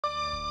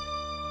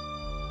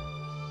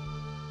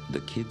The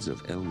kids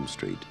of Elm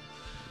Street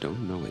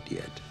don't know it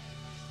yet,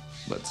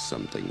 but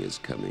something is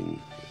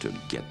coming to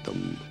get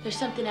them. There's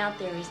something out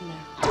there, isn't there?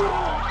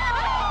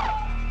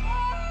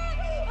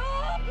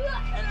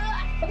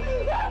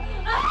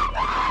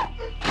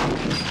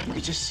 You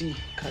could just see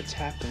cuts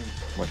happening.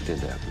 What did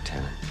that,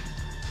 Lieutenant?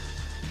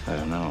 I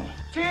don't know.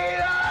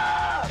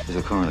 Tina! What's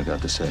the coroner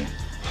got to say?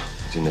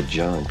 He's in the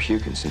John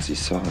puking since he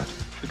saw it.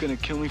 They're gonna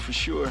kill me for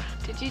sure.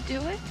 Did you do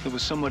it? There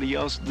was somebody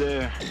else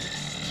there.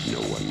 No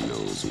one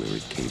knows where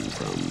it came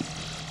from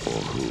or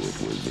who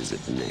it will visit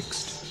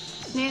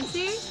next.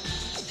 Nancy?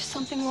 There's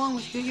something wrong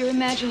with you. You're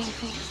imagining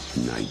things.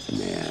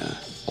 Nightmare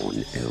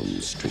on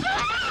Elm Street.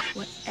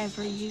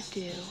 Whatever you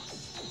do,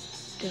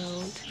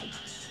 don't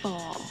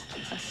fall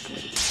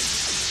asleep.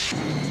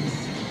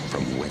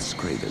 From Wes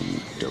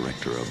Craven,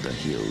 director of The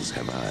Hills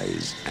Have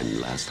Eyes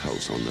and Last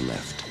House on the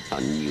Left,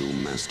 a new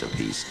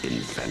masterpiece in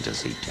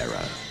fantasy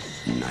terror,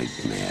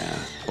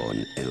 Nightmare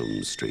on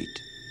Elm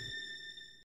Street.